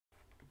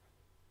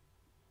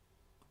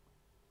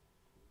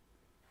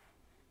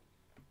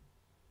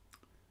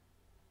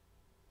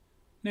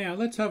Now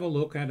let's have a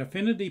look at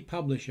Affinity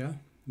Publisher,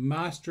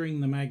 Mastering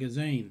the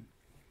Magazine.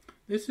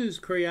 This is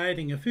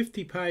creating a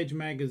 50-page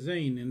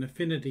magazine in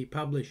Affinity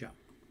Publisher.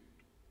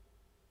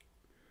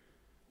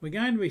 We're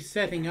going to be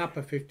setting up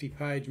a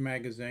 50-page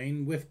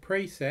magazine with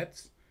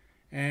presets,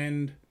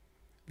 and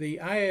the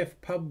AF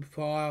pub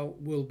file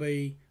will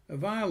be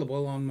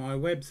available on my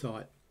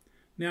website.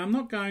 Now I'm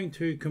not going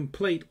to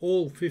complete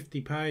all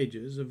 50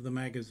 pages of the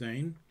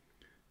magazine.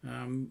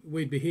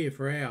 We'd be here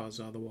for hours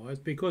otherwise,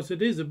 because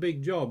it is a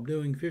big job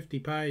doing 50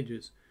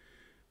 pages.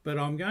 But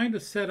I'm going to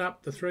set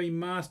up the 3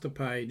 master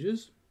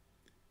pages,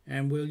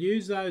 and we'll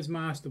use those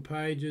master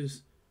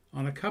pages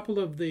on a couple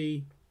of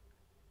the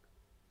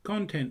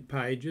content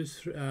pages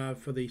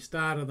for the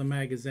start of the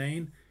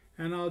magazine,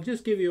 and I'll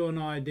just give you an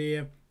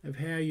idea of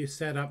how you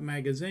set up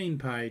magazine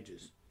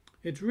pages.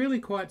 It's really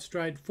quite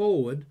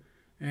straightforward,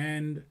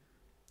 and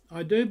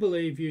I do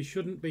believe you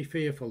shouldn't be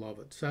fearful of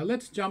it. So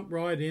let's jump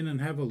right in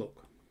and have a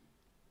look.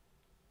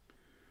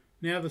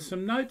 Now there's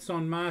some notes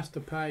on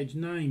master page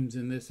names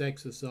in this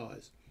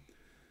exercise.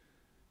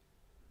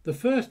 The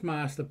first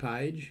master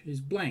page is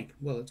blank.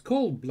 Well, it's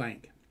called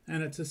blank,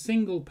 and it's a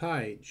single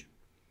page.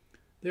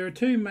 There are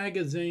 2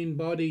 magazine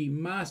body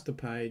master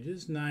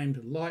pages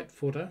named light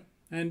footer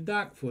and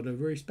dark footer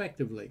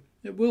respectively.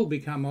 It will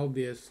become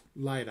obvious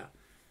later,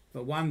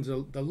 but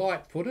the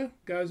light footer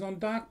goes on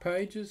dark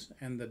pages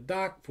and the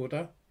dark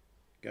footer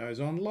goes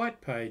on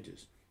light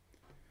pages.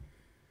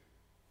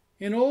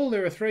 In all,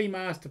 there are 3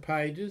 master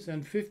pages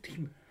and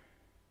 50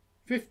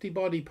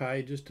 body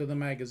pages to the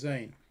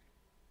magazine.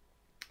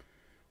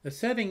 The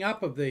setting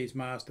up of these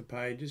master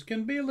pages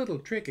can be a little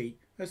tricky,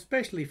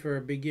 especially for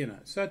a beginner,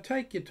 so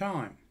take your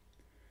time.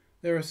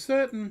 There are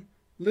certain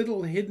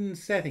little hidden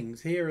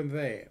settings here and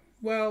there.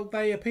 Well,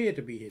 they appear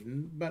to be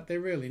hidden, but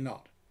they're really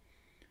not.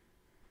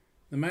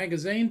 The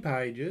magazine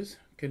pages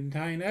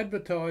contain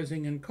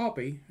advertising and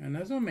copy, and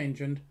as I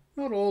mentioned,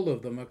 not all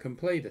of them are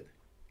completed.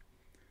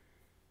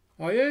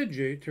 I urge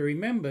you to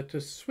remember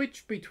to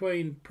switch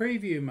between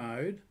preview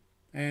mode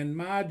and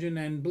margin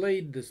and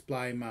bleed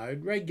display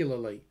mode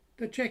regularly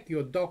to check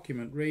your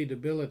document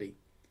readability.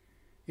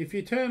 If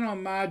you turn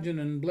on margin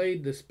and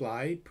bleed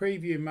display,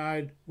 preview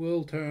mode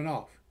will turn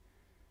off.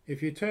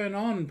 If you turn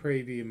on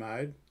preview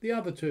mode, the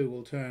other 2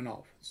 will turn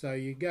off, so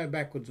you go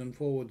backwards and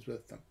forwards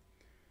with them.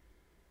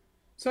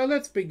 So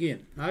let's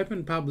begin.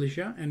 Open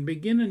Publisher and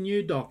begin a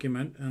new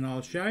document, and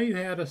I'll show you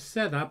how to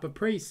set up a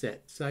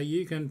preset so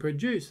you can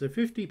produce a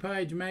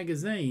 50-page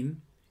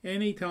magazine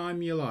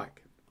anytime you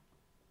like.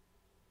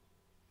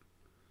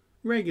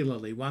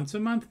 Regularly, once a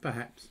month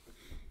perhaps,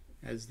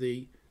 as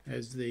the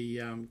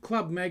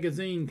club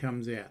magazine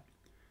comes out.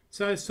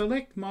 So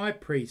select My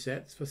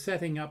Presets for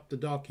setting up the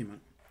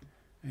document,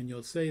 and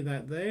you'll see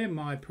that there,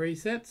 My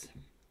Presets.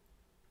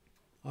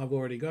 I've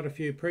already got a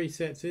few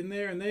presets in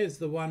there, and there's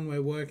the one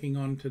we're working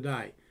on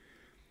today.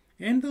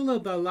 Enter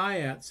the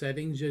layout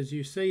settings as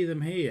you see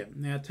them here.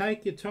 Now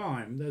take your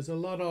time, there's a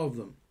lot of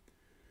them.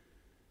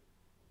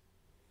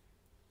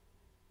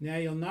 Now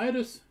you'll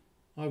notice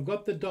I've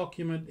got the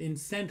document in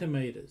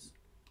centimetres.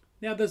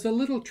 Now there's a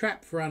little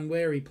trap for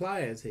unwary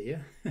players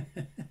here.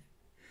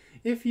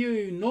 If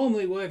you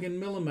normally work in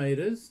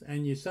millimetres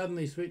and you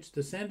suddenly switch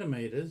to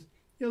centimetres,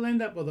 you'll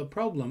end up with a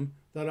problem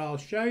that I'll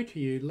show to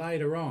you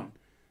later on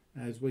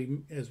as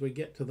we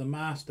get to the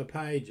master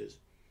pages,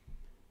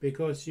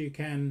 because you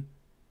can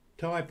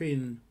type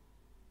in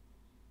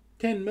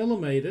 10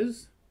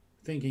 millimetres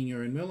thinking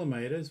you're in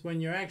millimetres when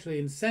you're actually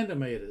in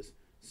centimetres,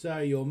 so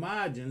your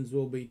margins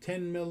will be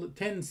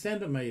 10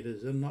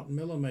 centimetres and not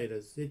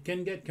millimetres. It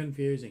can get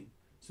confusing,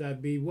 so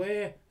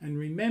beware and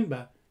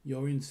remember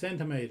you're in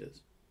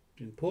centimetres.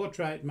 In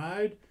portrait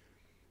mode,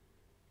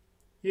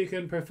 you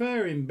can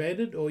prefer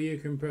embedded or you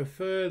can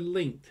prefer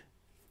linked.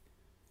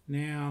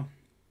 Now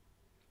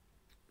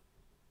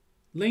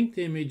linked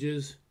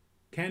images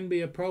can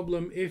be a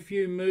problem if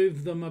you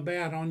move them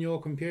about on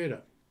your computer.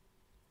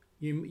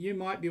 You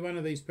might be one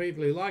of these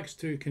people who likes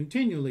to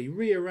continually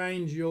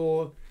rearrange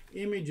your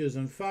images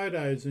and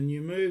photos, and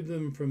you move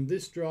them from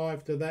this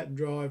drive to that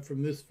drive,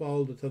 from this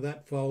folder to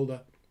that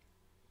folder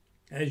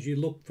as you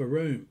look for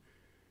room.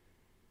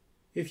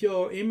 If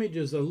your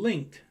images are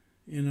linked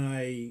in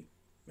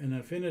an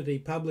Affinity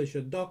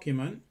Publisher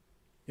document,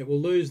 it will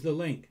lose the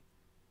link.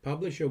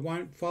 Publisher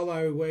won't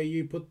follow where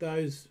you put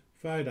those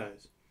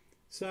photos.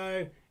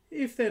 So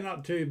if they're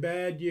not too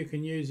bad, you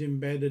can use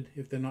embedded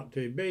if they're not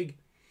too big,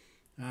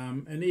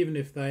 and even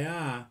if they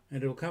are,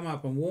 it'll come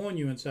up and warn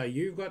you and say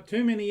you've got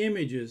too many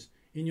images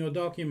in your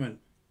document,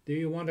 do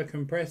you want to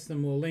compress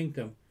them or link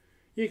them?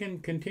 You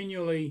can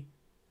continually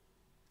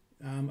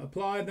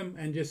apply them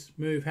and just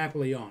move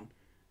happily on.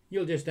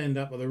 You'll just end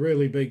up with a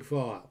really big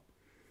file.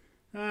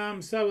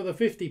 So with a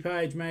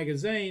 50-page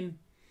magazine,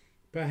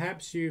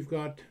 perhaps you've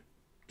got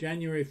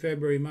January,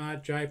 February,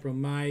 March, April,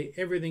 May,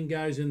 everything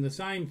goes in the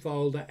same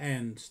folder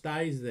and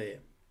stays there.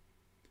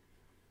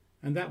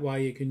 And that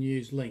way you can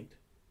use linked.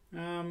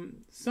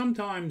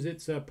 Sometimes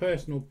it's a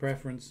personal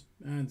preference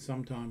and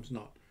sometimes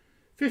not.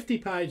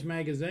 50-page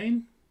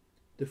magazine,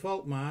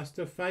 default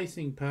master,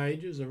 facing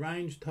pages,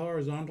 arranged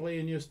horizontally,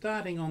 and you're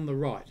starting on the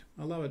right,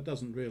 although it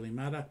doesn't really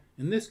matter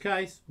in this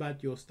case,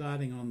 but you're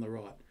starting on the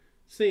right.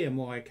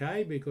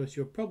 CMYK because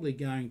you're probably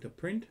going to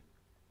print.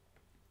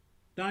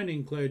 Don't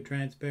include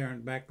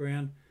transparent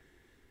background.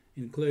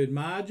 Include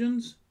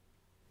margins,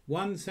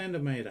 1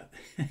 centimetre.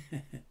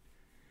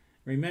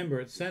 Remember,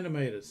 it's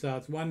centimetres, so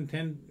it's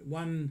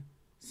 1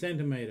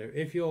 centimetre.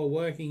 If you're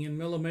working in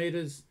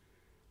millimetres,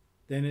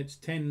 then it's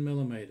 10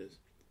 millimetres.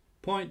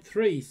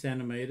 0.3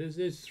 centimetres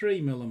is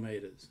 3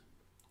 millimetres.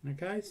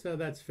 Okay, so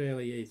that's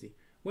fairly easy.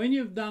 When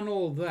you've done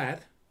all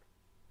that,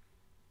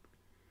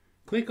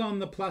 click on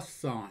the plus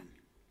sign.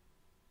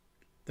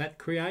 That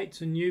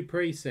creates a new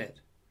preset,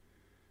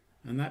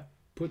 and that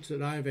puts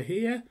it over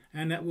here,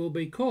 and it will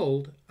be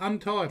called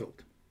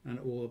Untitled, and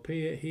it will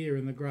appear here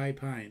in the grey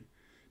pane.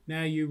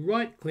 Now you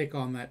right click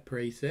on that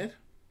preset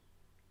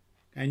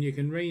and you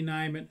can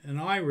rename it, and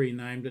I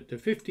renamed it to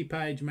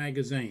 50-page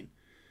magazine,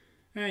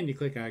 and you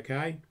click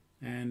OK,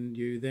 and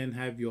you then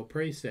have your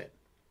preset.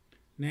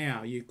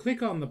 Now you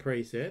click on the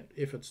preset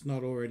if it's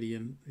not already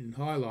in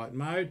highlight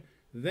mode,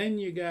 then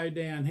you go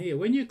down here.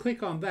 When you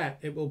click on that,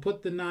 it will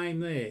put the name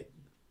there.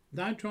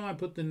 Don't try and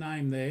put the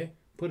name there,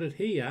 put it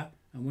here,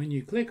 and when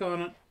you click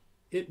on it,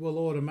 it will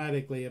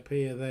automatically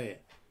appear there.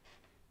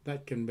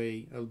 That can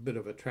be a bit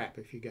of a trap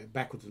if you go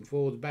backwards and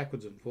forwards,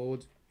 backwards and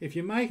forwards. If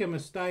you make a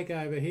mistake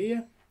over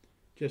here,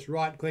 just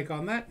right click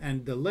on that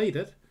and delete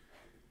it.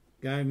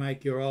 Go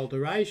make your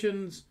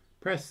alterations,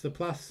 press the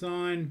plus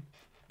sign,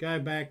 go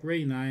back,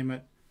 rename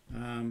it,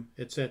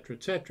 etc.,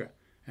 etc.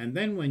 And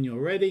then when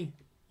you're ready,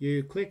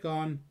 you click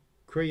on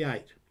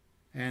Create,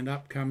 and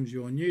up comes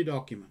your new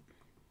document.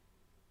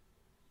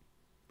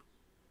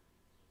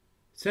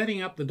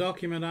 Setting up the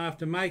document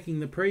after making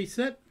the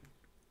preset.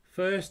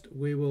 First,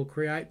 we will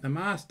create the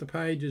master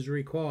pages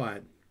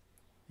required.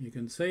 You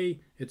can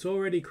see it's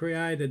already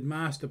created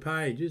master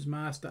pages,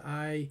 master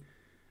A,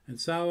 and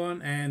so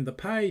on, and the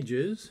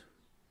pages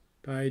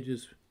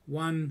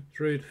 1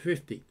 through to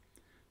 50.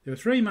 There are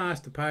 3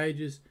 master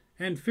pages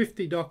and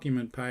 50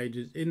 document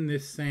pages in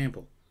this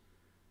sample.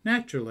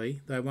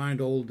 Naturally, they won't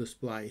all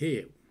display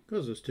here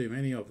because there's too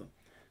many of them.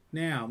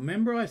 Now,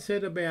 remember I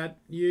said about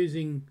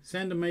using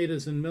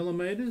centimetres and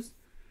millimetres?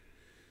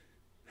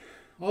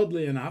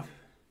 Oddly enough,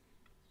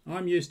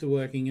 I'm used to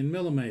working in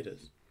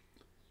millimetres.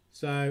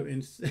 So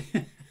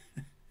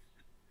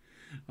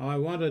I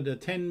wanted a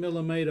 10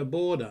 millimetre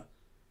border,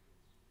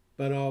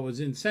 but I was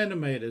in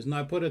centimetres, and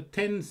I put a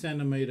 10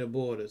 centimetre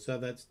border. So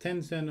that's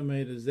 10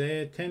 centimetres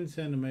there, 10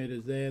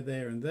 centimetres there,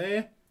 there and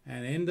there,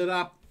 and ended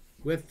up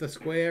with the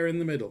square in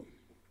the middle.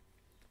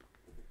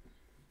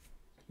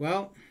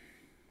 Well,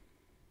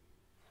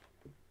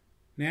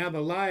 now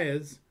the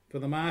layers for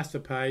the master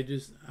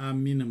pages are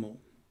minimal.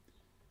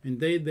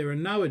 Indeed, there are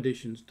no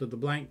additions to the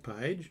blank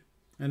page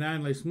and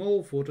only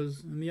small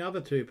footers in the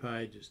other 2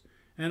 pages.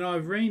 And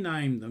I've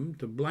renamed them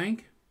to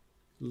blank,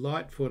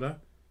 light footer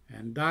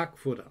and dark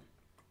footer.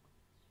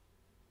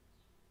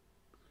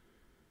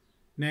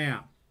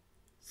 Now,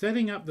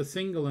 setting up the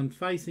single and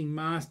facing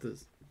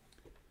masters.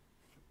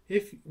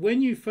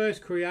 When you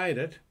first create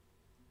it,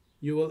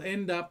 you will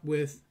end up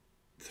with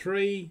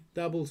 3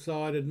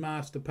 double-sided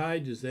master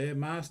pages there,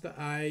 master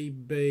A,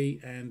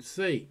 B and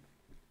C.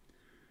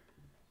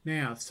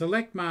 Now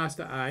select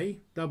master A,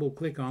 double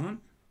click on it,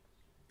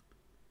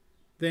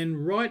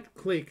 then right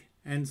click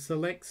and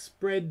select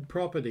spread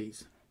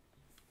properties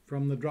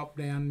from the drop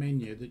down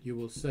menu that you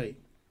will see.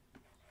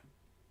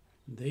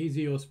 These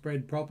are your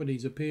spread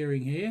properties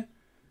appearing here.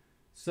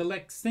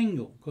 Select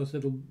single because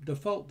it'll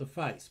default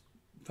to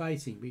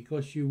facing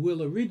because you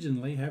will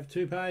originally have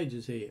 2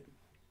 pages here.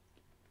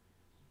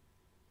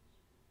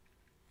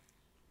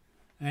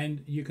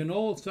 And you can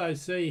also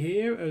see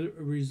here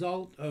a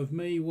result of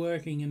me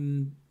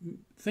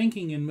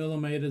thinking in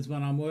millimetres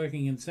when I'm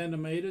working in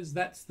centimetres.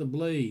 That's the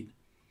bleed.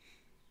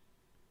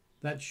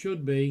 That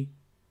should be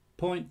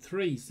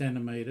 0.3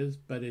 centimetres,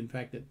 but in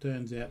fact it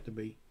turns out to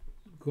be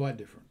quite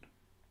different.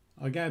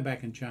 I go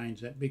back and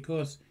change that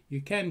because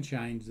you can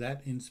change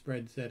that in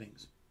spread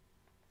settings,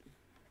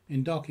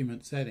 in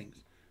document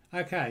settings.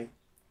 Okay,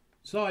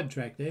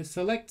 sidetrack there.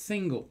 Select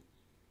single.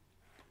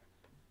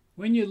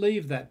 When you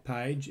leave that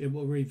page, it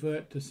will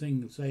revert to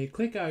single. So you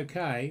click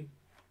OK,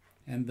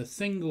 and the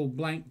single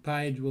blank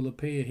page will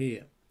appear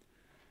here.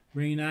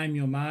 Rename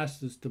your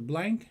masters to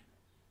blank,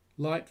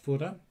 light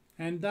footer,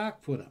 and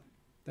dark footer.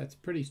 That's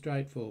pretty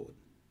straightforward.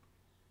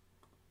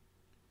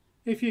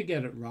 If you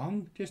get it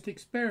wrong, just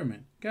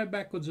experiment. Go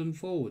backwards and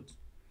forwards.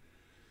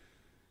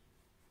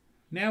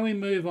 Now we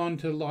move on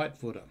to light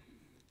footer.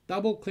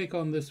 Double click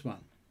on this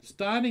one.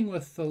 Starting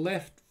with the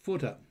left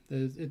footer.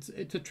 It's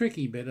a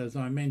tricky bit, as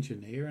I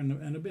mentioned here,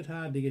 and a bit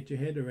hard to get your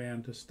head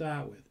around to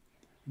start with.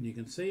 And you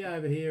can see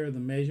over here are the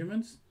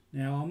measurements.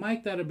 Now I'll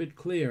make that a bit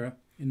clearer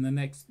in the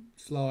next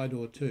slide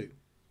or 2.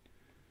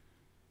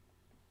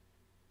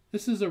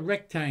 This is a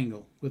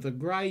rectangle with a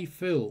grey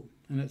fill,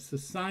 and it's the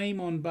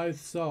same on both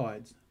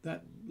sides.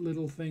 That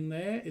little thing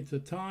there, it's a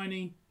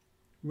tiny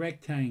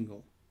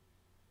rectangle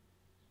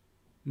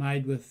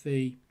made with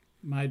the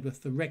made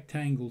with the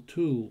rectangle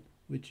tool,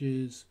 which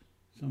is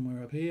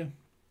somewhere up here.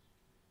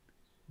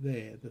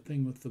 There, the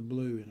thing with the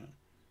blue in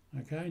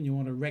it. Okay, and you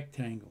want a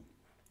rectangle.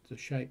 It's a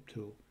shape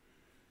tool.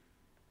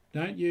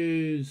 Don't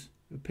use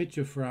a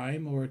picture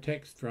frame or a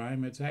text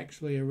frame. It's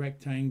actually a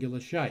rectangular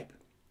shape.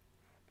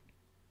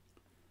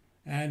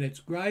 And it's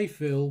grey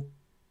fill,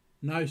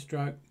 no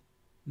stroke,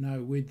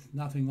 no width,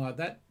 nothing like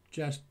that.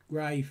 Just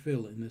grey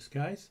fill in this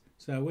case.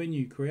 So when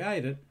you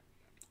create it,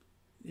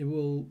 it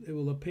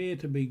will appear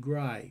to be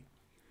grey.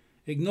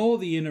 Ignore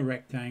the inner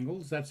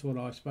rectangles. That's what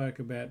I spoke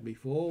about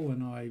before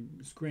when I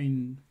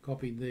screen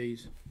copied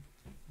these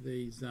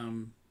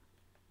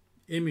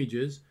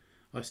images.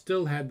 I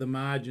still had the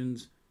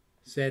margins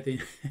set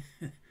in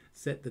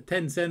set to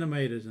 10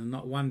 centimeters and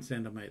not 1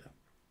 centimeter.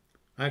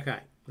 Okay,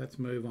 let's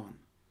move on.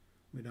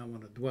 We don't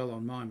want to dwell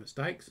on my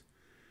mistakes.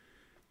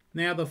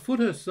 Now the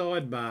footer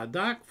sidebar,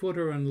 dark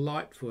footer and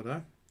light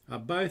footer, are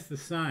both the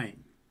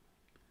same.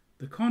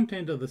 The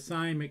content are the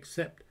same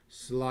except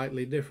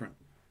slightly different.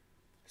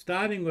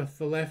 Starting with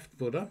the left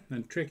footer,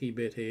 and tricky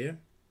bit here,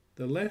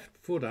 the left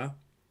footer,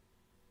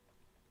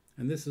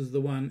 and this is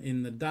the one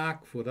in the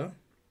dark footer,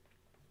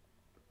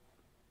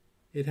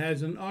 it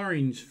has an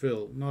orange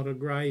fill, not a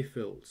grey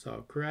fill. So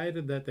I've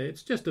created that there.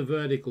 It's just a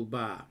vertical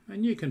bar,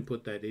 and you can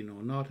put that in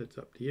or not, it's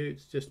up to you.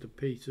 It's just a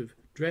piece of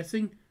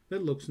dressing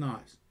that looks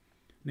nice.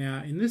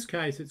 Now in this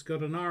case it's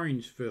got an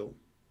orange fill.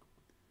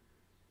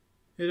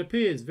 It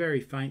appears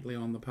very faintly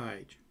on the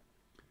page.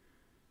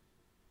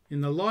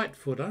 In the light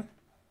footer,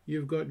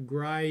 you've got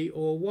grey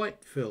or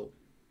white fill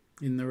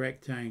in the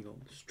rectangle.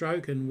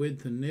 Stroke and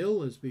width are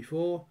nil as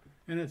before,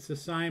 and it's the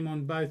same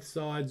on both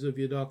sides of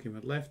your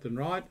document, left and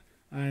right,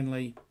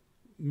 only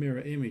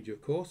mirror image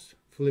of course,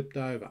 flipped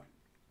over.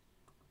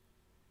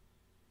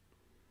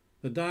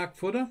 The dark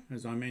footer,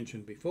 as I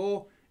mentioned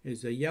before,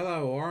 is a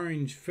yellow or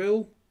orange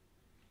fill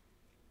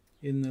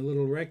in the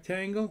little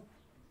rectangle.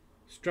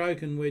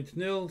 Stroke and width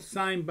nil,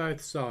 same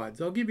both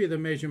sides. I'll give you the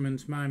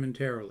measurements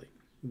momentarily,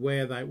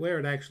 where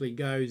it actually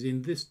goes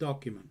in this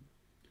document.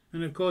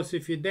 And of course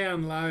if you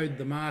download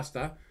the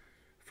master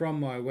from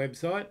my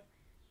website,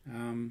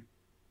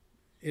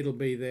 it'll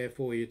be there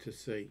for you to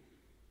see.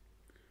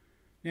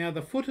 Now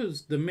the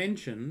footer's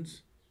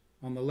dimensions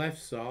on the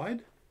left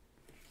side,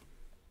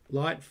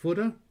 light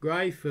footer,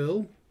 grey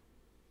fill,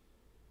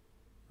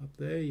 up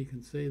there you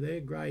can see there,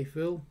 grey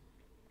fill,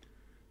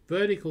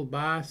 vertical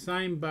bar,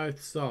 same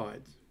both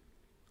sides.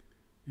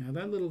 Now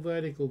that little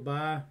vertical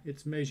bar,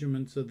 its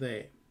measurements are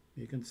there.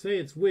 You can see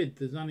its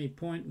width is only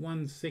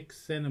 0.16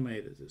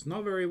 centimeters. It's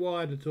not very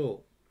wide at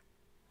all.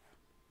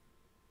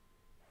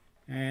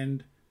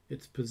 And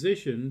it's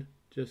positioned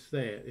just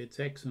there. Its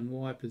X and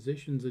Y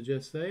positions are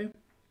just there.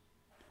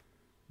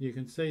 You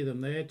can see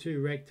them there,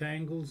 2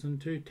 rectangles and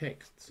 2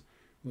 texts.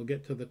 We'll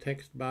get to the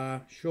text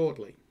bar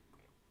shortly.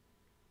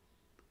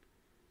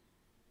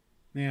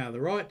 Now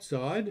the right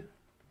side,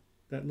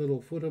 that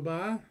little footer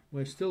bar,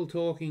 we're still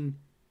talking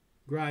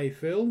grey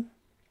fill,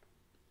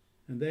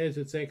 and there's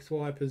its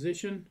XY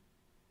position,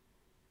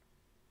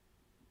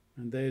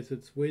 and there's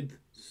its width,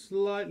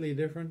 slightly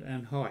different,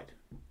 and height.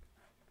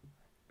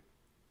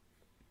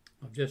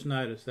 I've just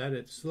noticed that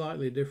it's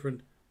slightly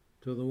different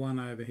to the one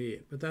over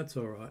here, but that's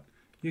all right.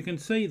 You can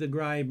see the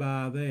grey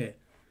bar there.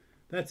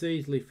 That's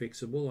easily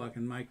fixable. I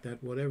can make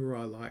that whatever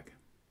I like.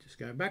 Just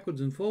go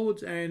backwards and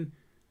forwards and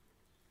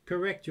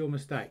correct your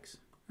mistakes,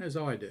 as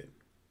I do.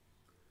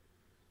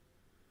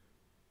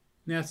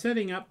 Now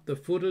setting up the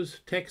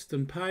footers, text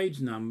and page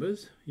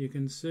numbers, you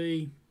can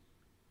see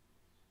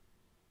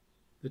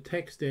the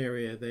text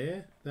area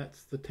there.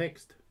 That's the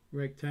text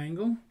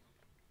rectangle.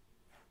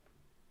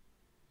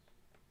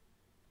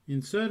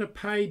 Insert a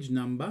page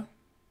number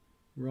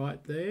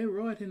right there,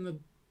 right in the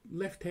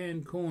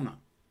left-hand corner.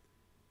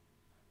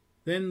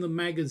 Then the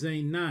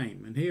magazine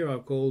name, and here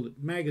I've called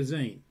it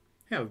magazine.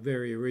 How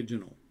very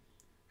original.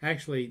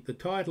 Actually, the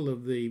title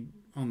of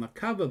on the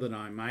cover that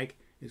I make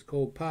is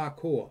called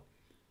Parkour.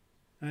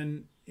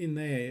 And in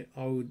there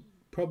I would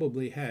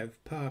probably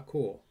have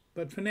Parkour.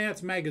 But for now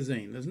it's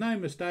magazine. There's no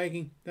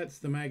mistaking, that's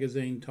the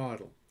magazine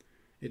title.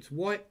 It's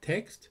white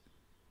text.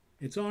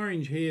 It's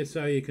orange here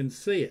so you can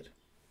see it.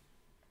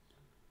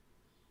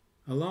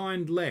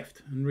 Aligned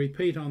left, and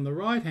repeat on the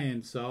right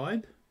hand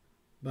side,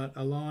 but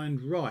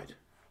aligned right.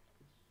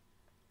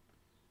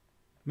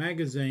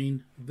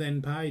 Magazine,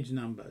 then page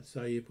number.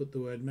 So you put the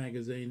word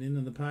magazine in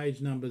and the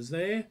page number's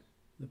there,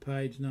 the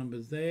page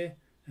number's there,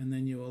 and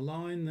then you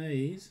align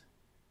these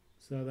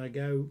so they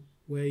go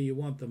where you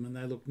want them and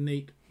they look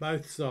neat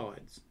both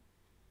sides.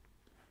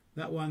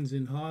 That one's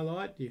in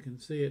highlight, you can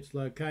see its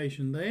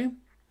location there.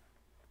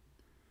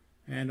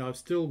 And I've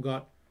still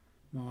got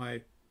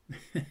my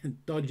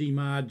dodgy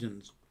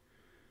margins.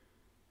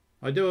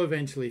 I do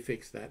eventually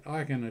fix that,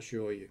 I can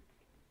assure you.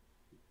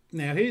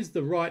 Now here's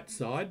the right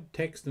side,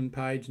 text and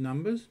page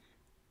numbers.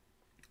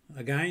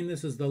 Again,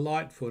 this is the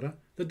light footer.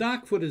 The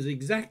dark footer is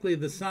exactly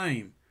the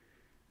same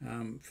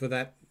for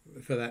that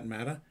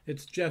matter.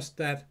 It's just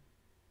that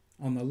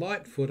on the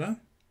light footer,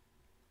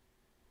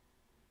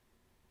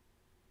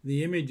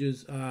 the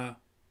images are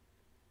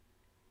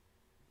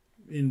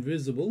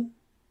invisible,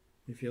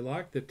 if you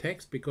like, the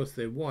text, because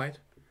they're white.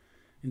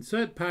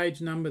 Insert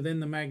page number, then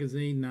the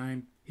magazine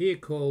name, here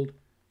called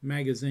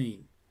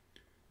magazine.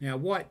 Now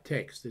white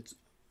text,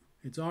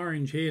 it's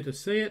orange here to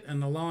see it,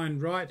 and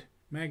aligned right,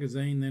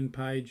 magazine, then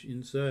page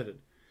inserted.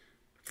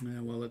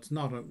 Well, it's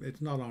not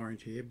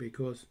orange here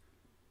because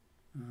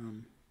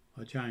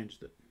I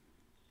changed it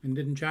and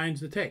didn't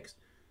change the text.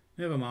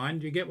 Never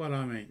mind, you get what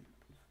I mean.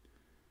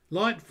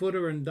 Light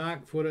footer and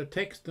dark footer,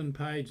 text and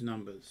page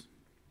numbers.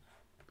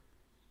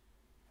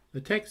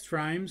 The text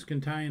frames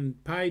contain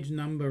page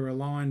number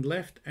aligned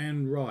left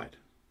and right.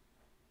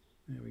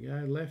 There we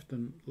go,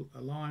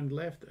 aligned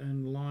left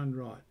and aligned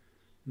right.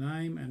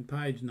 Name and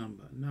page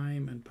number,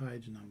 name and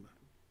page number.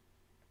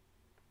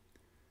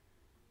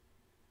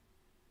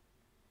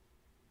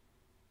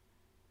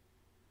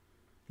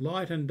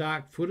 Light and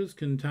dark footers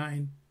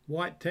contain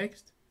white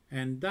text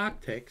and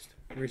dark text,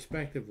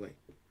 respectively.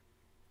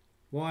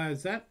 Why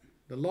is that?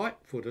 The light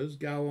footers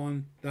go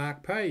on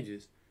dark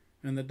pages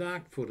and the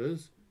dark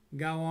footers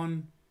go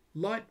on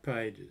light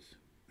pages.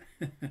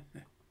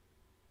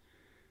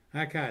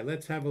 Okay,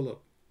 let's have a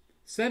look.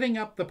 Setting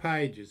up the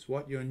pages,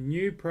 what your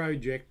new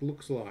project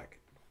looks like.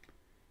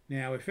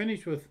 Now we're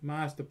finished with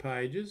master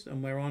pages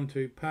and we're on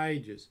to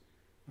pages.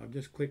 I've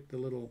just clicked the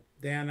little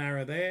down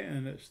arrow there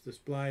and it's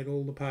displayed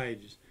all the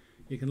pages.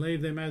 You can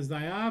leave them as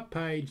they are,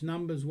 page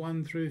numbers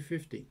 1 through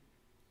 50.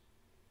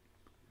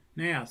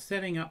 Now,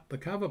 setting up the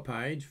cover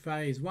page,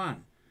 phase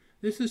 1.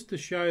 This is to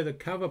show the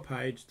cover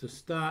page to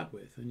start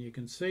with, and you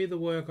can see the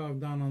work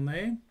I've done on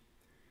there.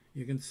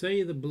 You can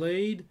see the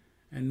bleed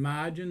and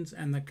margins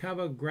and the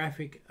cover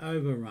graphic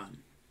overrun.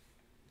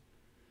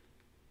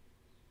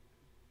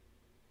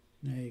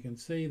 Now you can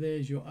see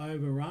there's your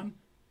overrun.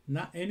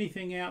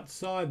 Anything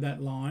outside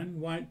that line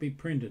won't be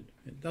printed.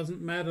 It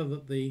doesn't matter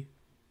that the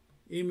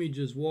image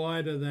is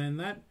wider than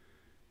that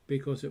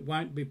because it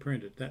won't be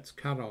printed. That's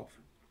cut off.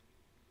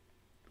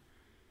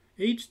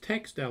 Each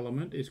text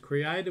element is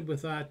created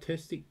with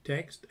artistic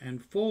text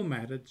and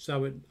formatted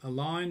so it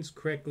aligns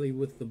correctly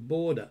with the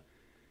border.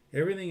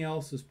 Everything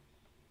else is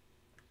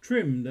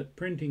trimmed at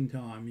printing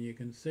time. You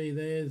can see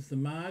there's the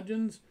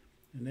margins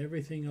and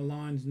everything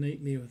aligns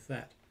neatly with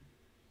that.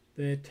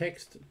 They're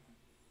text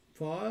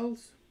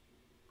files,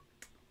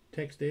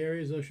 text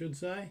areas I should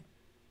say.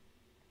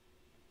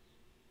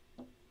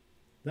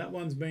 That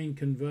one's been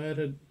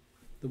converted,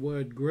 the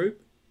word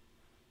group,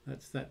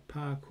 that's that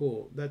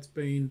parkour. That's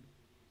been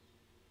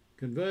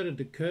converted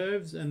to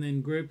curves and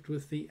then grouped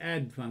with the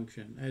add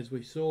function as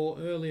we saw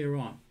earlier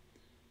on.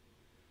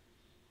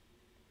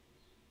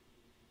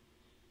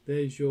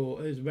 There's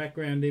a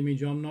background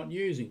image I'm not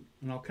using,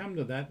 and I'll come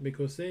to that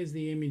because there's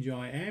the image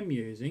I am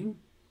using.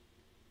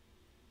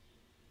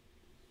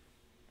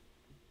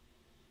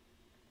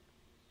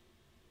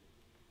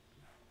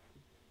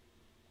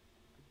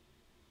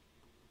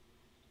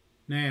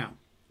 Now,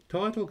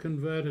 title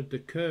converted to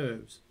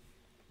curves.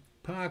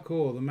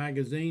 Parkour, the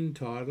magazine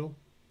title.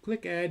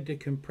 Click Add to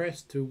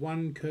compress to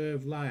one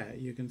curve layer.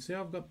 You can see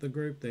I've got the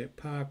group there,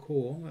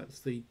 Parkour, that's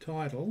the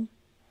title.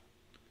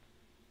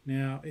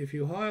 Now, if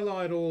you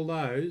highlight all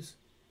those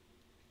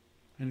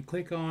and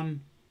click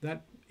on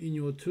that in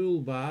your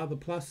toolbar, the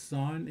plus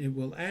sign, it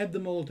will add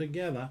them all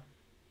together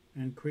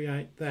and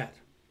create that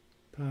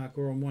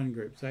Parkour on one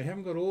group. So you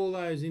haven't got all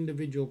those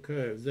individual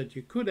curves that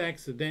you could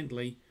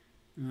accidentally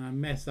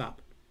mess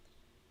up.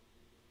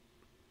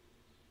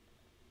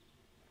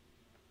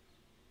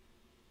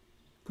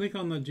 Click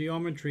on the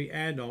Geometry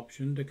Add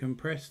option to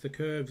compress the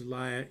curves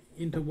layer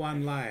into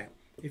one layer.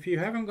 If you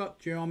haven't got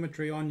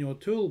geometry on your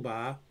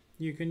toolbar,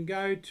 you can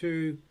go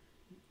to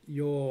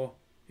your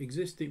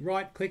existing,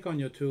 right click on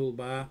your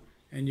toolbar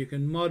and you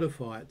can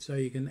modify it so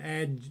you can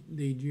add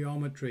the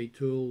geometry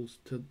tools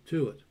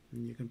to it,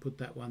 and you can put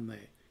that one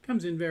there.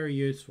 Comes in very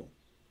useful.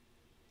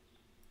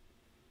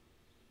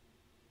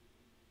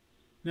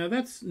 Now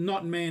that's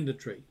not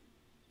mandatory.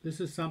 This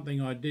is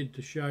something I did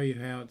to show you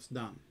how it's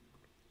done.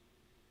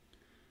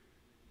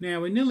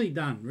 Now we're nearly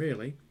done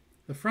really.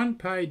 The front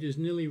page is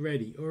nearly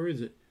ready, or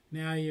is it?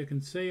 Now you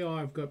can see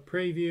I've got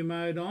preview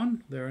mode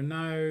on. There are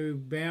no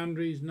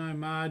boundaries, no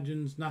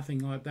margins, nothing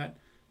like that.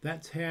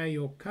 That's how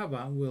your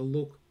cover will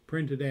look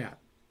printed out.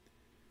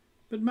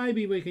 But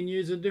maybe we can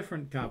use a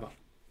different cover.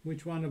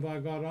 Which one have I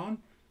got on?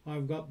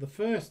 I've got the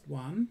first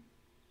one.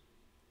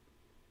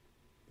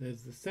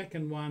 There's the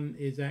second one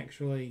is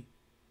actually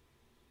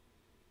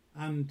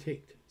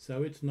unticked,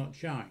 so it's not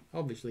showing.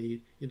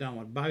 Obviously you don't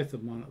want both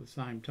of them on at the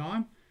same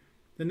time.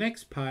 The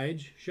next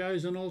page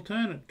shows an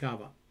alternate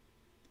cover.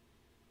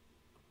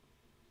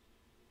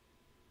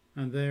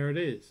 And there it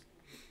is.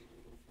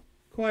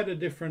 Quite a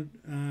different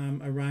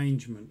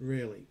arrangement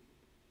really.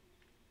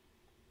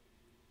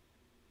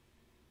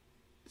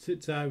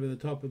 Sits over the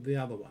top of the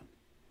other one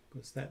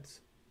because that's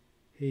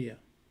here.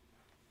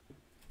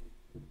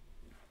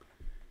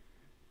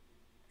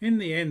 In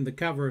the end, the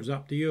cover is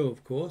up to you,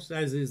 of course,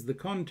 as is the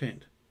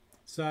content.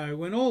 So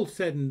when all's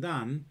said and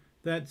done,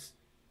 that's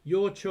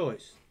your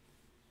choice.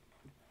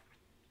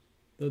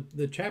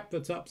 The chap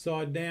that's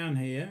upside down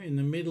here in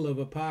the middle of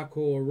a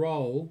parkour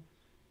roll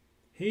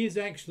he's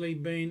actually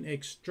been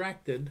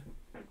extracted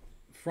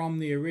from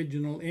the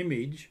original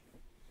image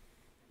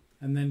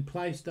and then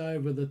placed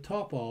over the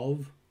top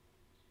of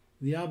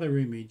the other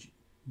image,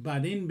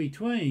 but in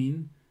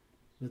between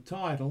the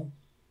title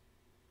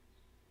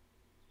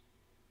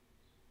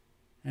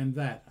and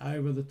that,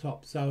 over the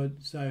top. So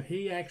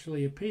he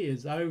actually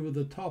appears over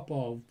the top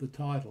of the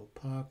title,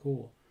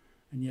 parkour.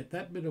 And yet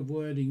that bit of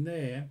wording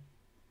there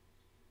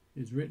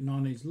is written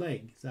on his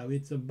leg, so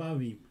it's above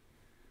him.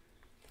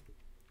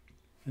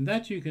 And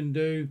that you can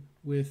do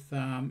with,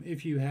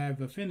 if you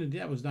have Affinity,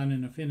 that was done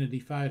in Affinity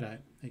Photo,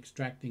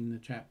 extracting the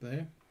chap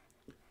there.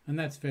 And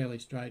that's fairly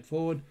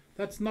straightforward.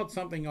 That's not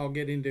something I'll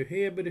get into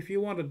here, but if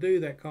you want to do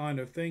that kind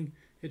of thing,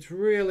 it's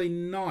really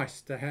nice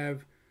to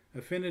have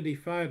Affinity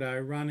Photo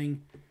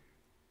running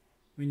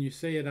when you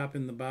see it up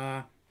in the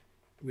bar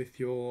with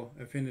your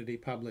Affinity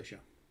Publisher.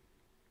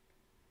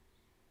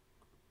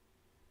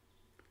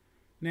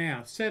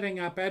 Now, setting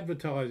up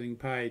advertising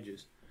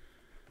pages.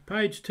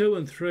 Page 2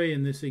 and 3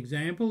 in this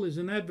example is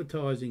an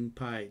advertising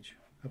page.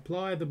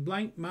 Apply the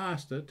blank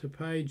master to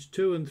page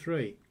 2 and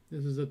 3.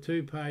 This is a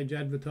 2-page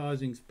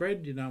advertising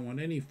spread. You don't want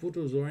any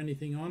footers or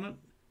anything on it.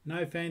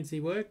 No fancy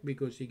work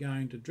because you're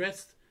going to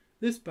dress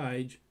this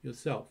page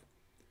yourself.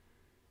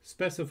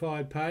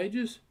 Specified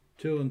pages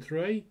 2 and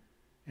 3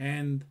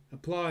 and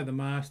apply the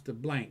master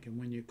blank. And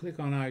when you click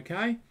on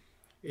OK,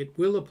 it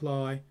will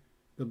apply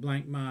the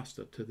blank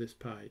master to this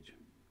page,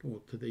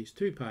 or to these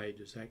 2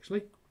 pages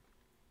actually.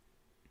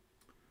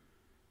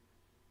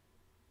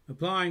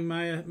 Applying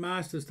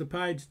masters to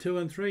page 2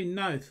 and 3,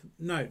 note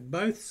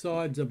both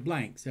sides are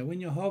blank. So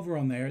when you hover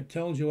on there, it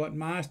tells you what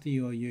master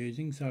you're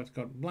using. So it's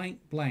got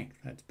blank, blank.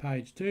 That's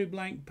page 2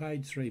 blank,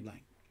 page 3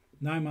 blank.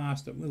 No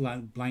master,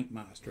 well, blank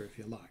master if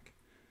you like.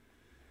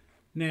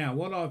 Now,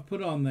 what I've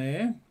put on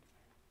there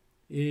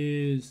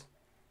is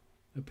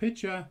a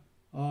picture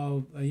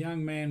of a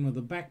young man with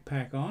a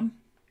backpack on.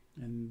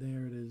 And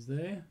there it is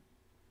there.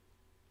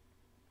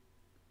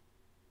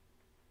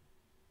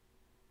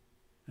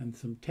 And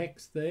some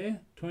text there,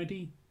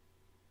 20,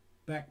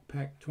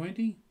 backpack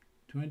 20,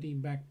 20,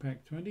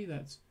 backpack 20.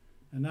 That's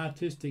an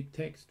artistic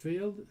text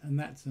field, and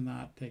that's an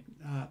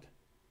art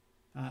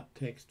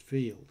text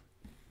field.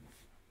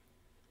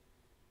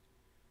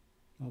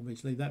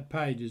 Obviously, that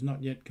page is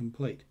not yet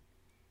complete,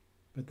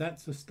 but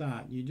that's a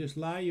start. You just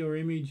lay your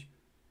image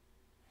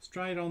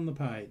straight on the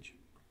page.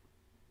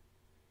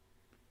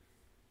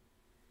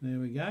 There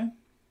we go.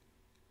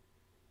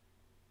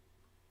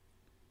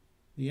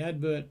 The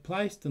advert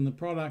placed and the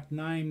product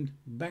named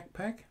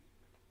backpack.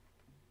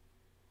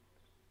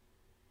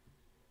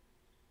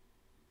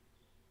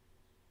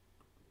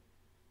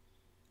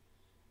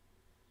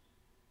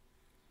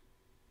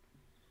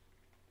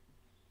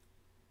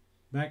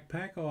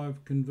 Backpack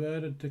I've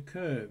converted to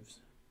curves.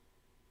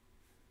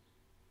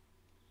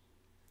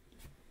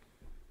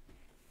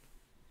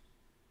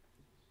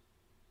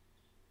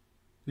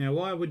 Now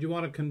why would you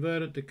want to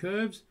convert it to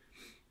curves?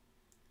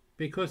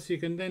 Because you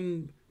can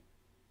then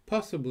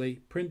possibly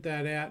print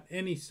that out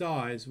any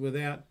size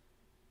without,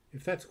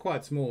 if that's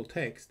quite small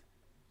text,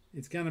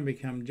 it's going to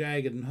become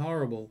jagged and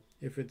horrible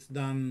if it's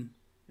done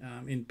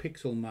in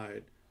pixel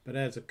mode. But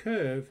as a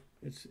curve,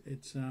 it's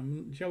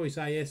shall we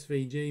say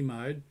SVG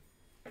mode,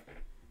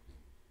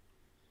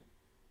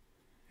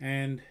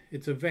 and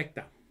it's a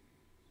vector.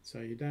 So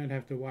you don't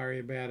have to worry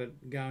about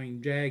it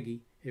going jaggy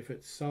if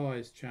its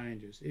size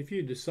changes, if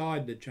you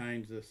decide to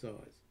change the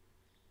size.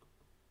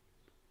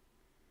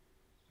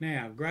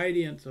 Now,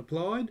 gradients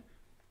applied.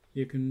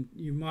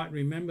 You might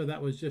remember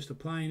that was just a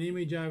plain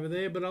image over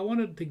there, but I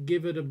wanted to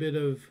give it a bit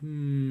of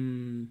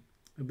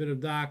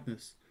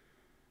darkness.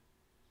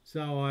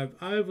 So I've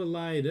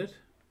overlaid it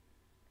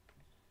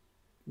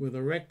with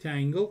a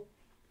rectangle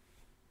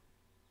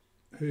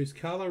whose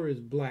color is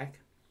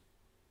black,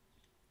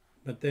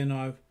 but then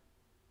I've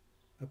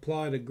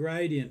applied a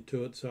gradient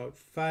to it so it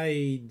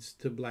fades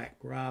to black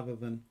rather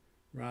than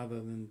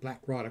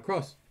black right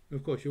across.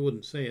 Of course, you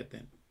wouldn't see it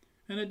then.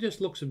 And it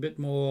just looks a bit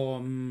more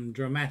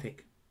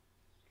dramatic.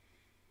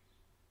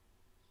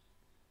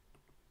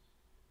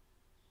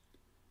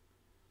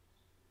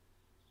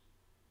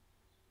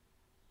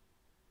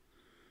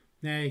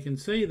 Now you can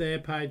see there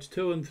page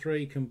 2 and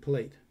 3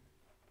 complete.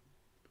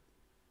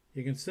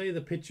 You can see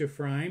the picture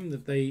frame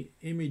that the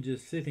image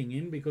is sitting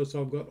in because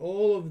I've got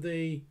all of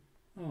the,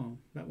 oh,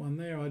 that one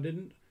there I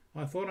didn't.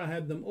 I thought I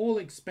had them all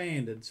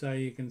expanded so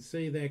you can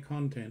see their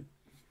content.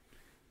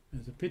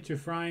 There's a picture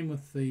frame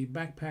with the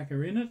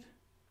backpacker in it.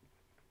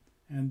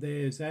 And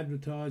there's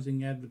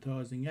advertising,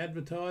 advertising,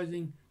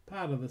 advertising,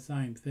 part of the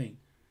same thing.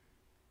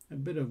 A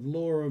bit of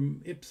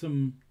lorem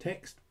ipsum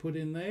text put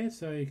in there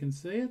so you can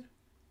see it.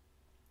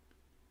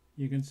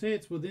 You can see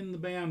it's within the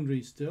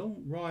boundaries still,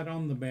 right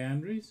on the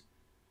boundaries,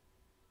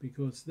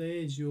 because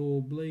there's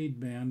your bleed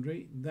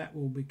boundary. That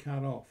will be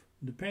cut off.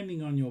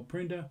 Depending on your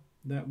printer,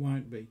 that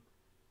won't be.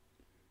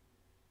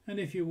 And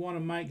if you want to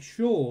make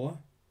sure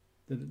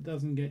that it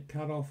doesn't get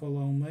cut off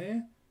along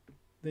there,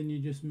 then you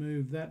just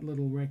move that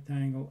little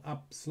rectangle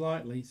up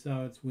slightly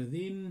so it's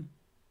within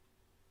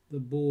the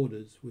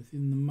borders,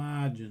 within the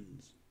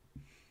margins.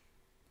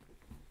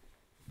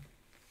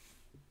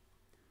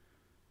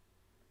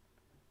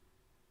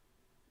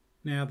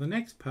 Now the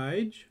next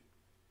page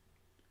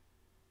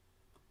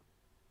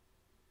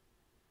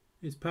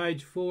is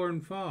page 4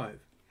 and 5.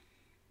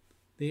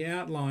 The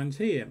outlines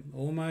here,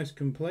 almost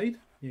complete.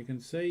 You can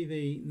see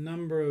the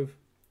number of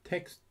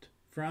text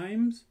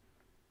frames,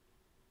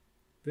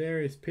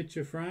 various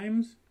picture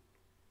frames,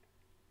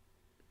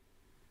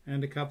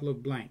 and a couple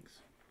of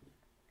blanks.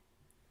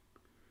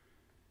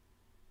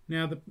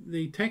 Now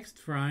the text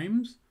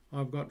frames,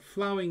 I've got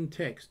flowing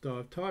text.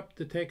 I've typed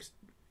the text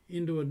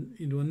into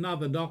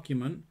another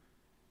document,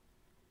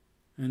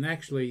 and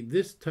actually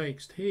this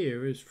text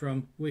here is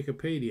from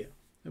Wikipedia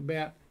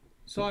about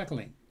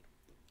cycling.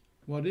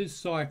 What is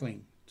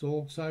cycling? It's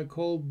also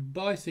called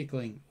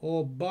bicycling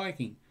or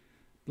biking,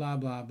 blah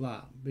blah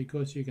blah,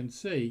 because you can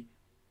see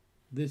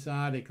this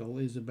article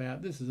is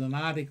about, this is an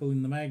article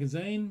in the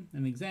magazine,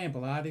 an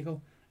example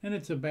article, and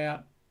it's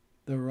about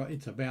the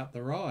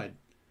ride,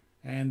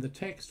 and the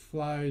text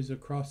flows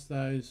across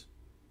those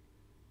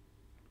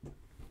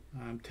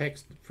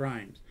text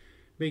frames.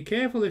 Be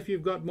careful if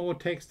you've got more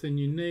text than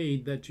you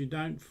need that you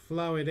don't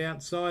flow it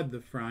outside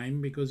the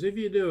frame, because if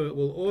you do, it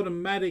will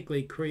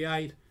automatically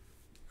create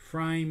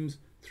frames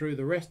through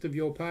the rest of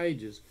your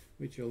pages,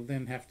 which you'll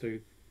then have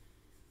to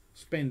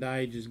spend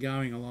ages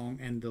going along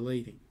and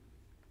deleting.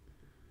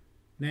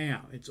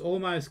 Now, it's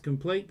almost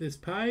complete, this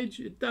page.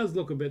 It does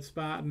look a bit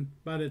Spartan,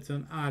 but it's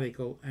an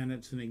article and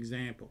it's an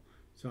example.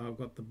 So I've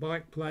got the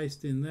bike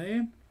placed in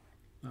there.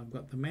 I've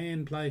got the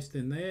man placed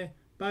in there.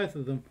 Both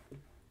of them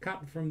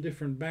cut from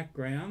different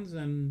backgrounds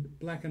and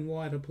black and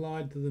white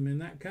applied to them in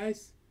that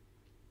case.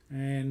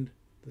 And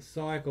the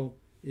cycle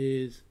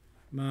is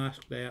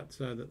masked out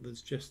so that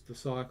there's just the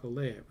cycle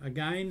there.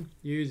 Again,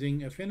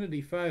 using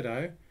Affinity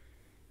Photo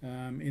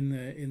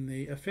in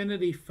the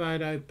Affinity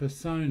Photo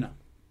persona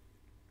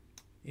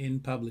in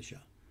Publisher.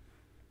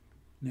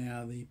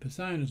 Now the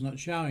persona is not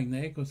showing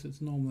there because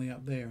it's normally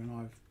up there, and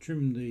I've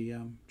trimmed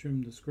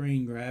the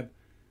screen grab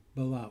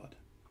below it.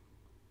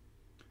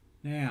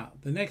 Now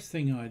the next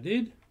thing I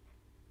did,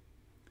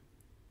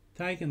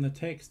 taken the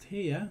text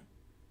here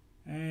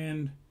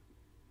and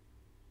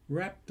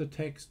wrapped the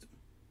text,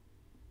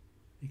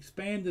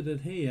 expanded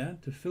it here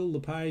to fill the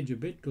page a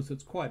bit because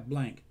it's quite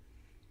blank,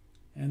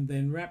 and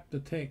then wrapped the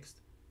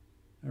text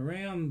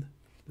around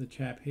the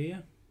chap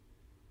here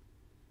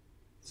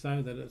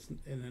so that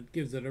it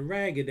gives it a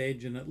ragged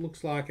edge and it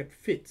looks like it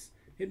fits.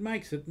 It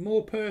makes it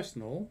more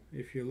personal,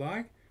 if you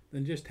like,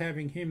 than just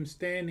having him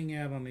standing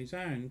out on his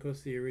own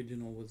because the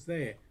original was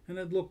there and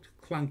it looked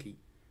clunky.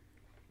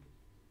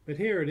 But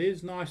here it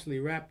is, nicely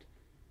wrapped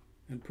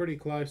and pretty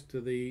close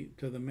to the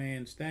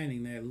man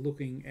standing there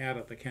looking out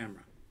at the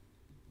camera.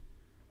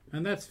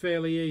 And that's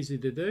fairly easy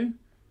to do,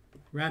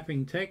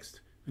 wrapping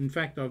text. In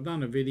fact, I've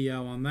done a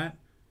video on that,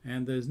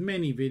 and there's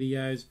many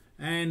videos,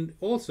 and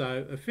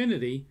also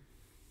Affinity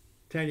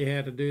tell you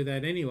how to do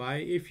that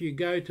anyway. If you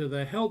go to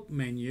the help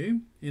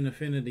menu in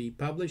Affinity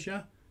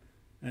Publisher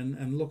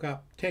and look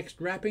up text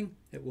wrapping,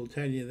 it will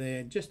tell you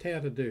there just how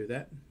to do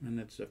that, and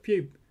it's a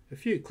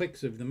few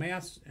clicks of the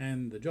mouse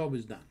and the job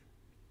is done.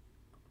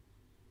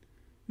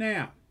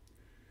 Now,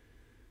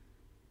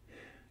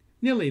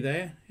 nearly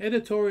there.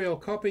 Editorial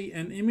copy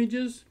and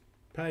images,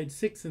 page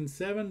 6 and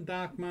 7,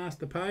 dark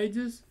master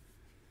pages.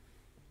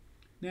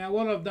 Now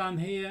what I've done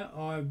here,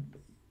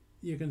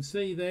 you can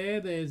see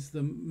there's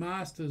the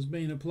master's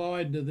been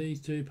applied to these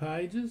two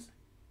pages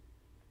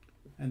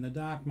and the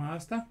dark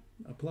master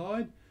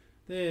applied.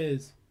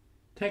 There's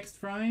text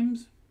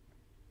frames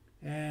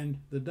and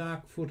the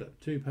dark footer,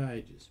 2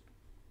 pages.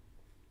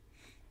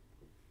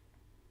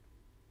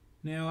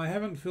 Now I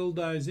haven't filled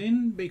those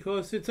in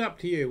because it's up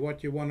to you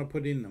what you want to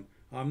put in them.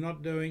 I'm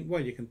not doing,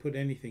 well, you can put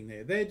anything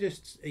there. They're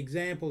just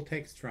example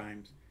text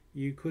frames.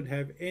 You could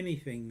have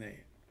anything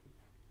there.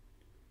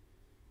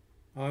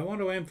 I want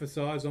to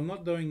emphasize I'm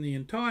not doing the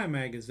entire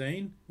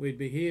magazine. We'd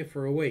be here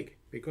for a week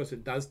because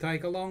it does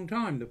take a long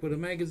time to put a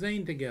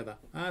magazine together.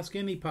 Ask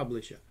any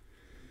publisher.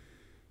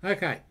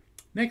 Okay,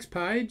 next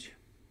page.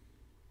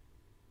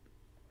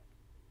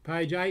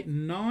 Page 8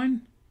 and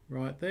 9,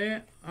 right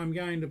there. I'm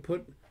going to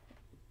put,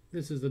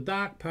 this is the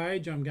dark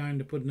page, I'm going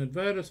to put an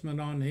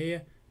advertisement on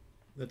here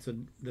that's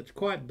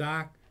quite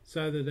dark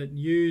so that it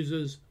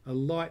uses a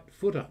light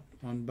footer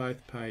on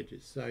both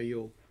pages. So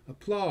you'll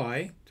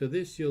apply to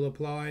this, you'll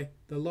apply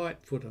the light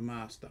footer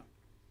master.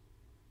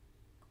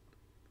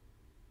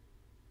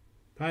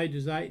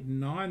 Pages 8 and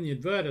 9, the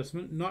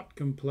advertisement, not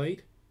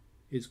complete,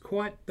 is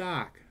quite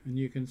dark, and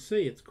you can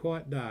see it's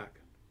quite dark.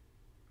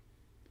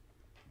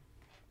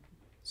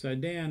 So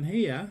down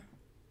here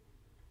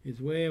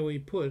is where we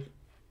put,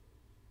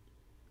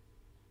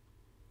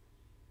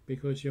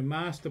 because your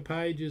master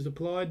page is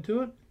applied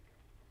to it,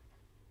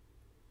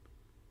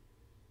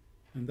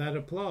 and that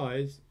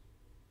applies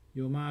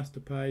your master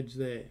page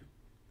there.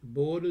 The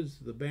borders,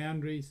 the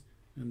boundaries,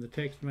 and the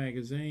text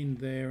magazine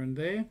there and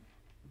there.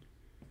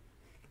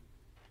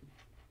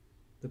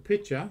 The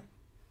picture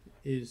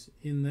is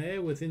in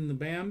there within the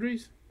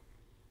boundaries,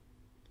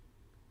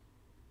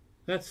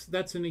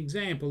 That's an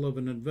example of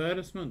an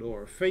advertisement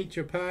or a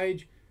feature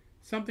page,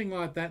 something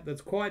like that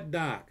that's quite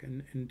dark.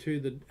 And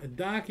to a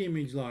dark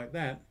image like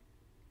that,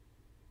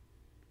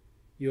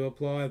 you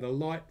apply the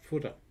light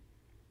footer.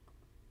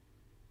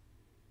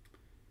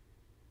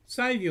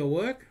 Save your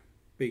work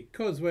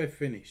because we're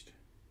finished.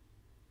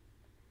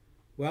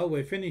 Well,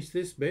 we've finished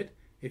this bit.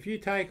 If you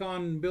take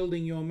on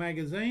building your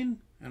magazine,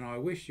 and I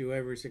wish you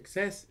every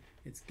success,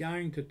 it's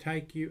going to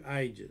take you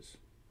ages.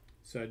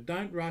 So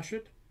don't rush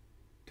it.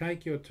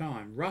 Take your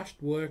time.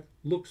 Rushed work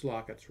looks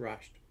like it's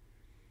rushed.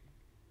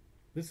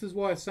 This is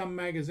why some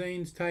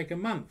magazines take a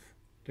month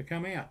to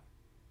come out,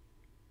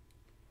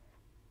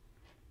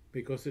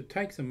 because it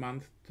takes a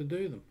month to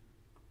do them.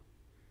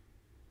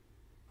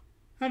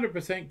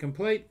 100%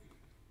 complete.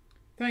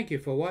 Thank you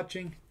for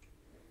watching.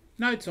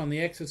 Notes on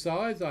the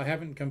exercise: I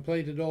haven't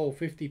completed all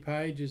 50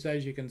 pages,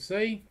 as you can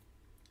see.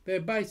 They're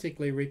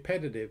basically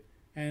repetitive,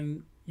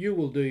 and you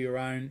will do your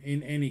own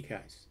in any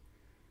case.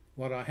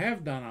 What I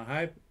have done, I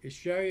hope, is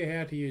show you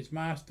how to use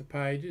master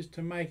pages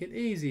to make it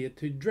easier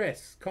to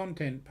dress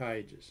content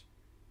pages,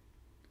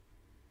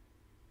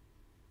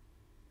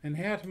 and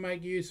how to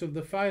make use of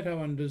the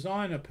photo and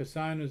designer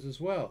personas as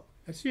well,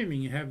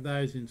 assuming you have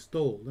those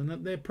installed. And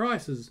at their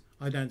prices,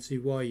 I don't see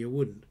why you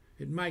wouldn't.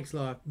 It makes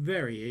life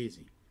very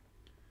easy.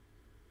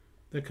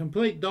 The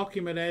complete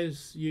document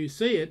as you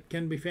see it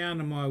can be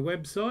found on my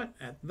website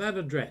at that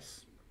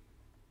address.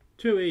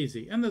 Too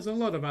easy. And there's a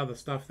lot of other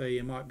stuff there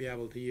you might be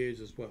able to use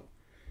as well.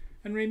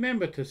 And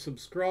remember to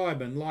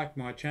subscribe and like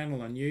my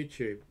channel on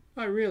YouTube.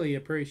 I really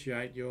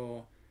appreciate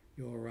your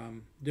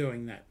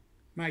doing that.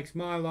 Makes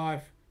my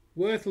life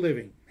worth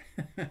living.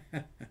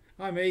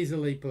 I'm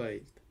easily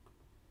pleased.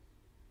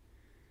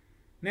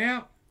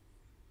 Now,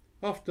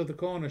 off to the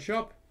corner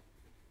shop.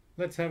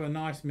 Let's have a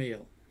nice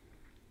meal.